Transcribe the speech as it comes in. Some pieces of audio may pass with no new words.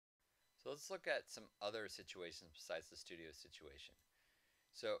let's look at some other situations besides the studio situation.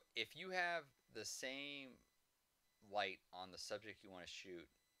 So if you have the same light on the subject you want to shoot,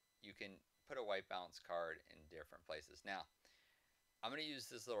 you can put a white balance card in different places. Now, I'm going to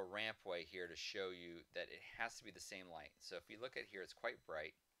use this little rampway here to show you that it has to be the same light. So if you look at here, it's quite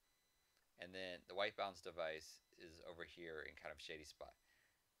bright, and then the white balance device is over here in kind of shady spot.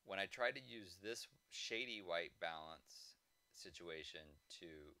 When I tried to use this shady white balance situation to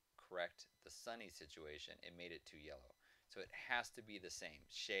correct the sunny situation, it made it too yellow. So it has to be the same.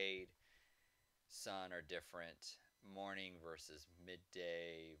 Shade, sun are different. Morning versus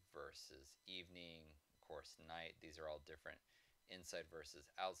midday versus evening, of course, night. These are all different. Inside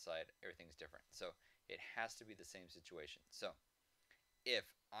versus outside, everything's different. So it has to be the same situation. So if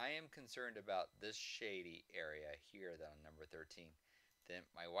I am concerned about this shady area here that on number 13, then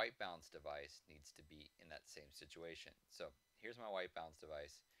my white balance device needs to be in that same situation. So here's my white balance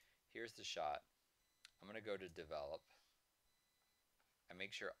device. Here's the shot. I'm going to go to develop. I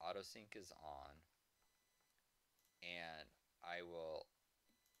make sure auto sync is on, and I will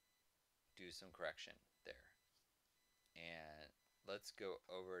do some correction there. And let's go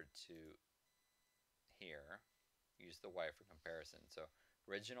over to here, use the Y for comparison. So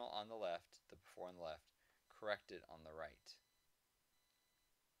original on the left, the before on the left, corrected on the right.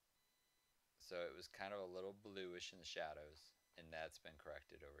 So it was kind of a little bluish in the shadows, and that's been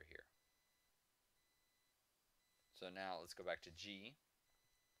corrected over here. So now let's go back to G,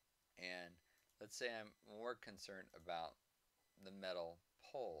 and let's say I'm more concerned about the metal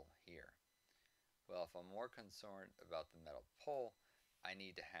pole here. Well, if I'm more concerned about the metal pole, I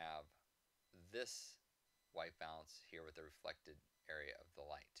need to have this white balance here with the reflected area of the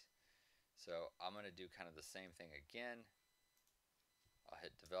light. So I'm going to do kind of the same thing again. I'll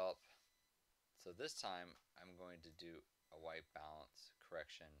hit develop. So this time I'm going to do a white balance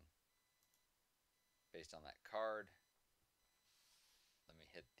correction based on that card. Let me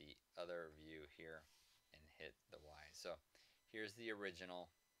hit the other view here and hit the Y. So here's the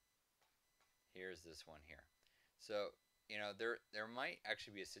original. Here's this one here. So there might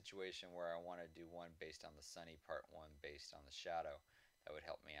actually be a situation where I want to do one based on the sunny part, one based on the shadow. That would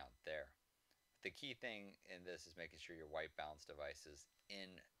help me out there. The key thing in this is making sure your white balance device is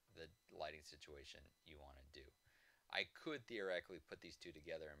in the lighting situation you want to do. I could theoretically put these two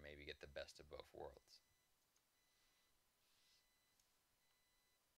together and maybe get the best of both worlds.